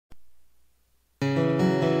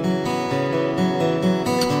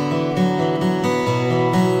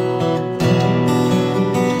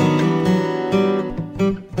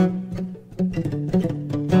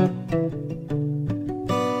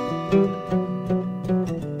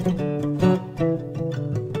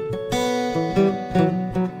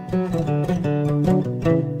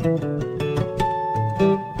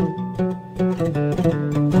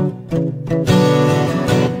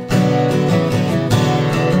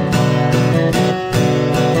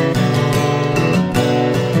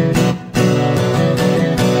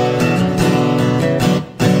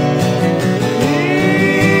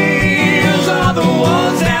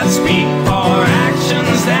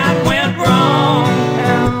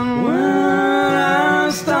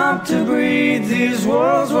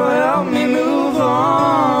words will help me move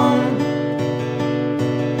on.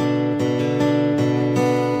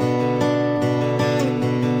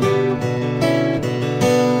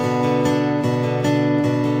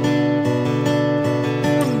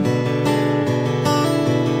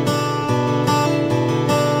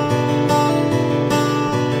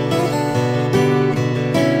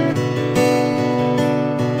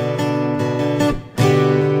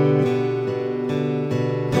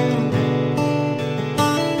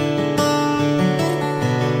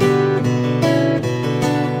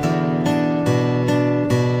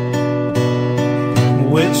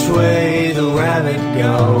 Which way the rabbit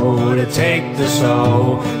go to take the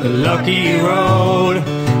soul? The lucky road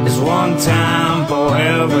is one time for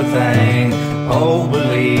everything. Old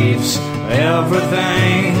beliefs,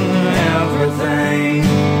 everything, everything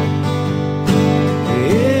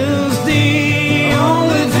is the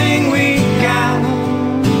only thing we got.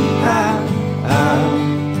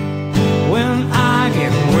 When I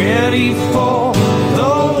get ready for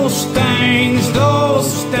those things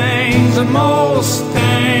and most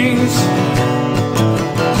things,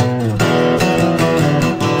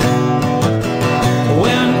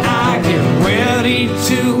 when I get ready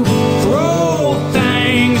to throw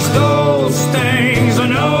things, those things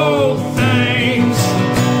and old things,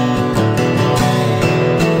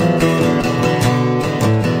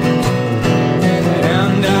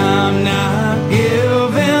 and I'm not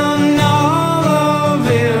giving all of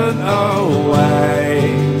it away.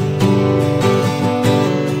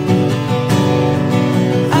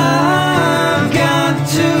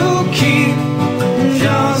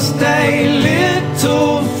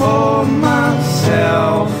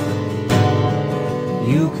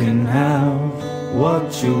 You can have what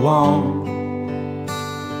you want,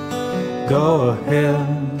 go ahead,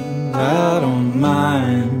 I don't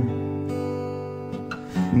mind.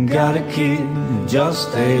 Gotta keep just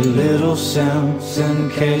a little sense in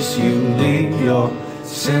case you leave your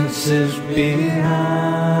senses behind.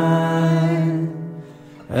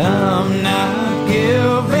 I'm not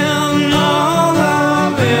giving all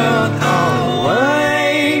of it away.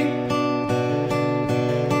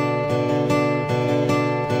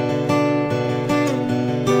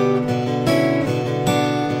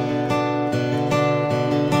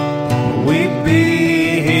 We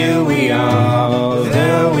be, here we are,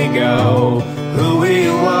 there we go, who he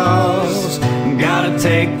was. Gotta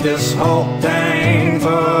take this whole thing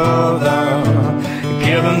further.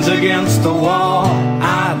 Gibbons against the wall,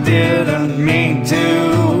 I didn't mean to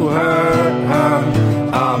hurt her.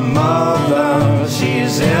 Our mother,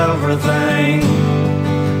 she's everything.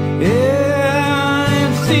 Yeah,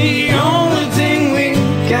 it's the only thing we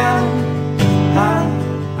got.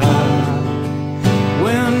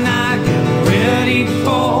 When I get ready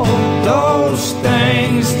for those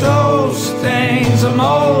things,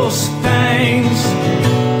 most things,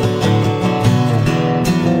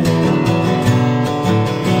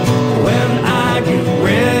 when I get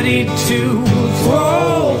ready to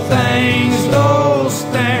throw things, those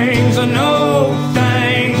things and no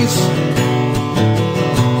things,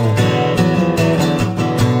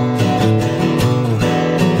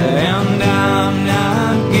 and I'm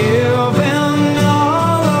not giving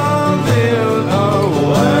all of it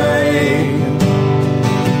away.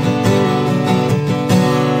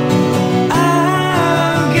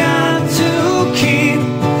 I've got to keep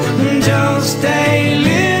just a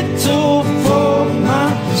little for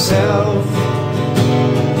myself.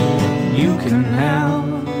 You can have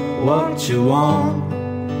what you want,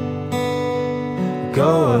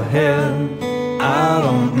 go ahead, I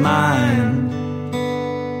don't mind.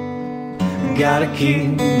 Gotta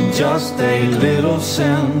keep just a little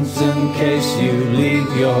sense in case you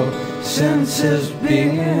leave your senses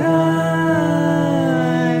behind.